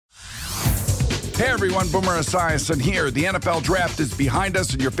Hey everyone, Boomer Esiason here. The NFL Draft is behind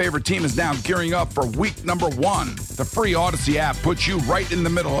us and your favorite team is now gearing up for week number 1. The free Odyssey app puts you right in the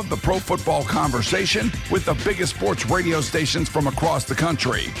middle of the pro football conversation with the biggest sports radio stations from across the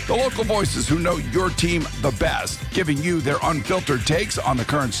country. The local voices who know your team the best, giving you their unfiltered takes on the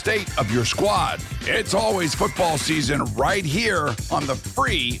current state of your squad. It's always football season right here on the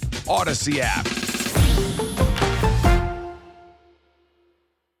free Odyssey app.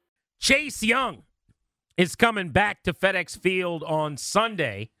 Chase Young is coming back to FedEx Field on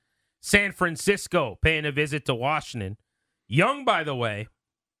Sunday. San Francisco paying a visit to Washington. Young, by the way,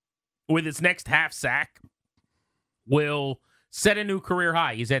 with his next half sack, will set a new career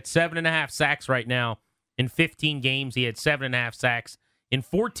high. He's at 7.5 sacks right now in 15 games. He had 7.5 sacks in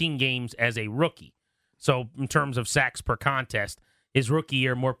 14 games as a rookie. So in terms of sacks per contest, his rookie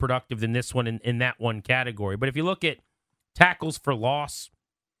year more productive than this one in that one category. But if you look at tackles for loss,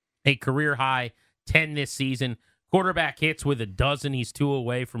 a career high 10 this season. Quarterback hits with a dozen. He's 2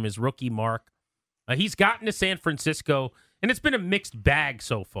 away from his rookie mark. He's gotten to San Francisco, and it's been a mixed bag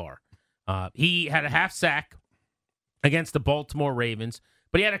so far. He had a half sack against the Baltimore Ravens,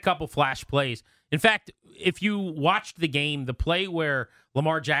 but he had a couple flash plays. In fact, if you watched the game, the play where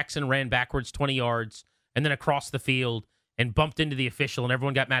Lamar Jackson ran backwards 20 yards and then across the field and bumped into the official, and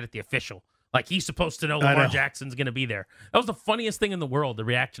everyone got mad at the official. Like, he's supposed to know Lamar Jackson's going to be there. That was the funniest thing in the world, the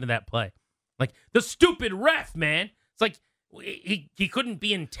reaction to that play. Like, the stupid ref, man. It's like, he couldn't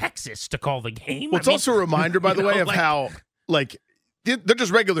be in Texas to call the game. Well, it's also a reminder, by the way, of how, like, they're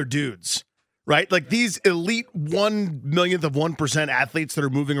just regular dudes, right? Like, these elite 1/1,000,000% athletes that are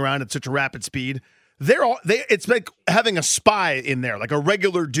moving around at such a rapid speed, it's like having a spy in there, like a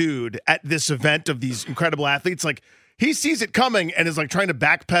regular dude at this event of these incredible athletes. Like, he sees it coming and is like trying to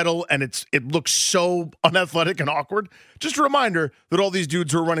backpedal, and it looks so unathletic and awkward. Just a reminder that all these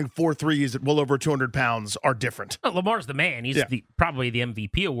dudes who are running 4.3s at well over 200 pounds are different. Well, Lamar's the man. He's probably the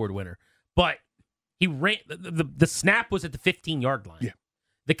MVP award winner. But he ran the snap was at the 15-yard line. Yeah.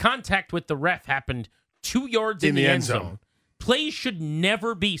 The contact with the ref happened 2 yards in the end zone. Plays should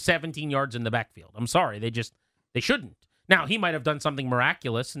never be 17 yards in the backfield. I'm sorry. They shouldn't. Now, he might have done something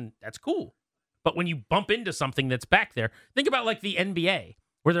miraculous, and that's cool. But when you bump into something that's back there, think about like the NBA,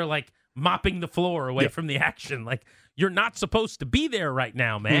 where they're like mopping the floor away from the action. Like, you're not supposed to be there right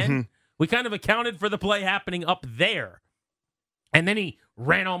now, man. Mm-hmm. We kind of accounted for the play happening up there. And then he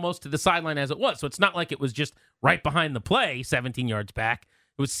ran almost to the sideline as it was. So it's not like it was just right behind the play, 17 yards back.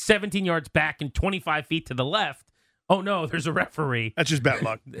 It was 17 yards back and 25 feet to the left. Oh, no, there's a referee. That's just bad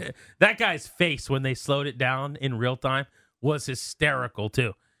luck. That guy's face when they slowed it down in real time was hysterical,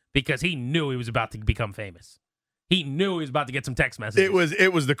 too. Because he knew he was about to become famous. He knew he was about to get some text messages.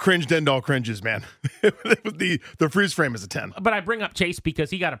 It was the cringe to end all cringes, man. It was the freeze frame is a 10. But I bring up Chase because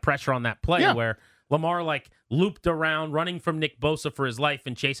he got a pressure on that play where Lamar like looped around, running from Nick Bosa for his life,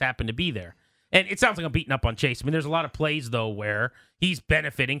 and Chase happened to be there. And it sounds like I'm beating up on Chase. I mean, there's a lot of plays, though, where he's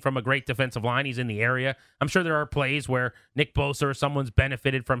benefiting from a great defensive line. He's in the area. I'm sure there are plays where Nick Bosa or someone's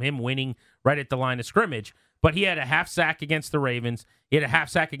benefited from him winning right at the line of scrimmage. But he had a half sack against the Ravens. He had a half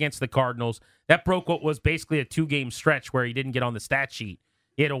sack against the Cardinals. That broke what was basically a 2-game stretch where he didn't get on the stat sheet.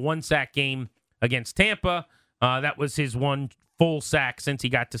 He had a 1-sack game against Tampa. That was his 1 full sack since he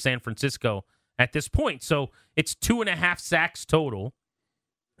got to San Francisco at this point. So it's 2.5 sacks total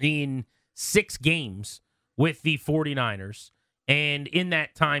in 6 games with the 49ers. And in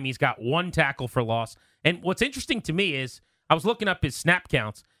that time, he's got 1 tackle for loss. And what's interesting to me is I was looking up his snap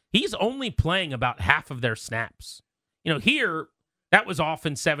counts. He's only playing about half of their snaps. You know, here, that was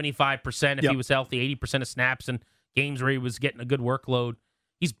often 75% if he was healthy, 80% of snaps in games where he was getting a good workload.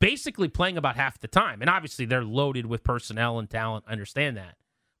 He's basically playing about half the time. And obviously, they're loaded with personnel and talent. I understand that.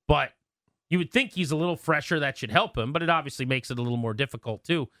 But you would think he's a little fresher. That should help him. But it obviously makes it a little more difficult,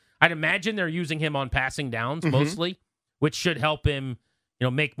 too. I'd imagine they're using him on passing downs mostly, which should help him,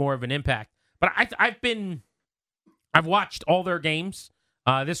 make more of an impact. But I've watched all their games.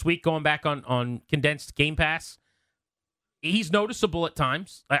 This week, going back on condensed Game Pass, he's noticeable at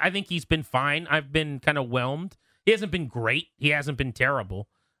times. I think he's been fine. I've been kind of whelmed. He hasn't been great. He hasn't been terrible.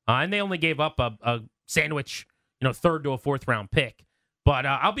 And they only gave up a sandwich, 3rd to a 4th-round pick. But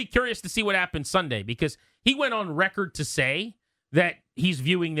I'll be curious to see what happens Sunday because he went on record to say that he's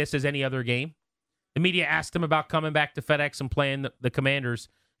viewing this as any other game. The media asked him about coming back to FedEx and playing the Commanders,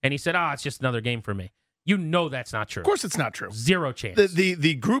 and he said, it's just another game for me. You know that's not true. Of course it's not true. 0 chance.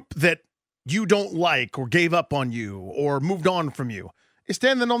 The group that you don't like or gave up on you or moved on from you is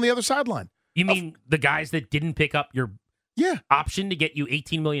standing on the other sideline. You mean the guys that didn't pick up your option to get you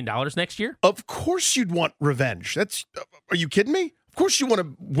 $18 million next year? Of course you'd want revenge. Are you kidding me? Of course you want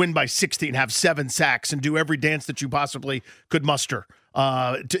to win by 60 and have 7 sacks and do every dance that you possibly could muster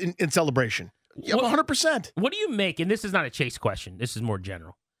in celebration. Yeah, 100%. What do you make, and this is not a Chase question, this is more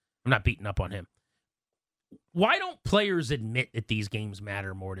general. I'm not beating up on him. Why don't players admit that these games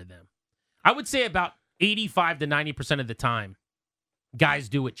matter more to them? I would say about 85 to 90% of the time, guys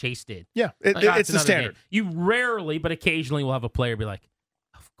do what Chase did. Yeah, it's the standard. Game. You rarely, but occasionally will have a player be like,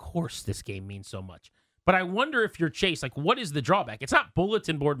 of course this game means so much. But I wonder if you're Chase, like, what is the drawback? It's not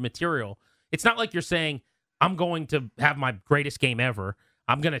bulletin board material. It's not like you're saying, I'm going to have my greatest game ever.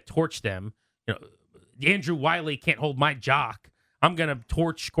 I'm going to torch them. You know, Andrew Wiley can't hold my jock. I'm going to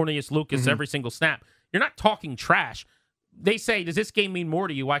torch Cornelius Lucas every single snap. You're not talking trash. They say, does this game mean more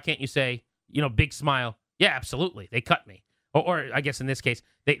to you? Why can't you say, big smile? Yeah, absolutely. They cut me. Or I guess in this case,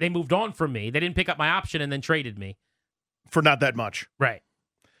 they moved on from me. They didn't pick up my option and then traded me. For not that much. Right.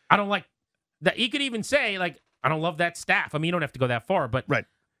 I don't like that. You could even say, like, I don't love that staff. I mean, you don't have to go that far, but right.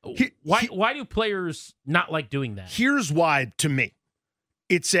 Why do players not like doing that? Here's why, to me.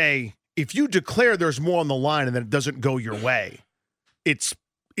 If you declare there's more on the line and then it doesn't go your way, it's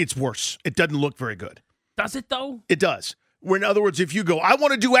worse. It doesn't look very good. Does it, though? It does. Where, in other words, if you go, I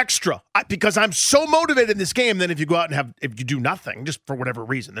want to do extra because I'm so motivated in this game, then if you go out and if you do nothing, just for whatever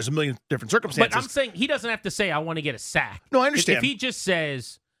reason, there's a million different circumstances. But I'm saying he doesn't have to say, I want to get a sack. No, I understand. If he just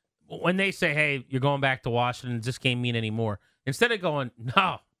says, when they say, hey, you're going back to Washington, does this game mean anymore? Instead of going,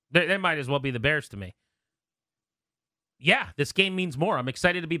 no, they might as well be the Bears to me. Yeah, this game means more. I'm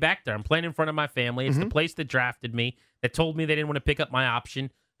excited to be back there. I'm playing in front of my family. It's the place that drafted me, that told me they didn't want to pick up my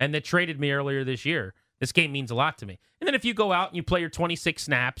option, and that traded me earlier this year. This game means a lot to me. And then if you go out and you play your 26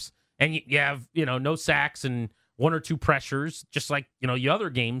 snaps and you have, no sacks and 1 or 2 pressures, just like, your other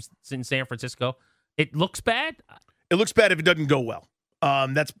games in San Francisco, it looks bad. It looks bad if it doesn't go well.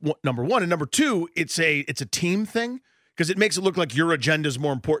 That's number one. And number two, it's a team thing because it makes it look like your agenda is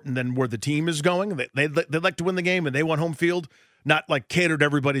more important than where the team is going. They like to win the game and they want home field, not like cater to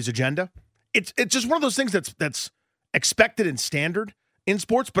everybody's agenda. It's just one of those things that's expected and standard in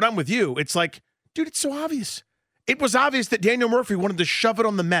sports. But I'm with you. It's like, dude, it's so obvious. It was obvious that Daniel Murphy wanted to shove it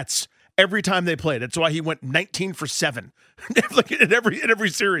on the Mets every time they played. That's why he went 19 for 7 like in every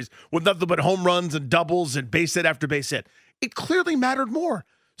series with nothing but home runs and doubles and base hit after base hit. It clearly mattered more.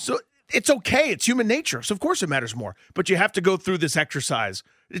 So it's okay. It's human nature. So of course it matters more. But you have to go through this exercise.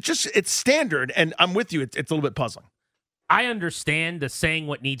 It's standard, and I'm with you. It's a little bit puzzling. I understand the saying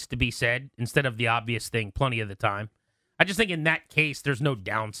what needs to be said instead of the obvious thing plenty of the time. I just think in that case, there's no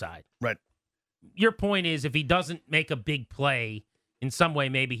downside. Right. Your point is if he doesn't make a big play in some way,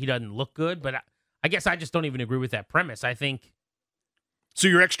 maybe he doesn't look good. But I guess I just don't even agree with that premise. I think. So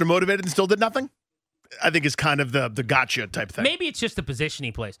you're extra motivated and still did nothing? I think is kind of the gotcha type thing. Maybe it's just the position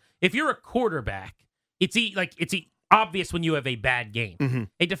he plays. If you're a quarterback, it's obvious when you have a bad game. Mm-hmm.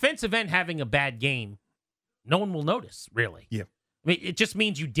 A defensive end having a bad game, no one will notice, really. Yeah. I mean, it just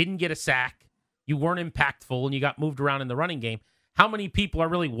means you didn't get a sack, you weren't impactful, and you got moved around in the running game. How many people are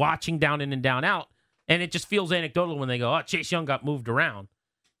really watching down in and down out? And it just feels anecdotal when they go, oh, Chase Young got moved around.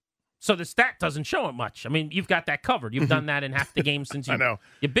 So the stat doesn't show it much. I mean, you've got that covered. You've done that in half the game since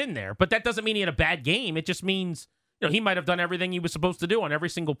you've been there. But that doesn't mean he had a bad game. It just means he might have done everything he was supposed to do on every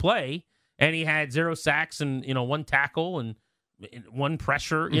single play, and he had 0 sacks and 1 tackle and 1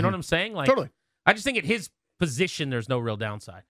 pressure. You know what I'm saying? Like, totally. I just think at his position, there's no real downside.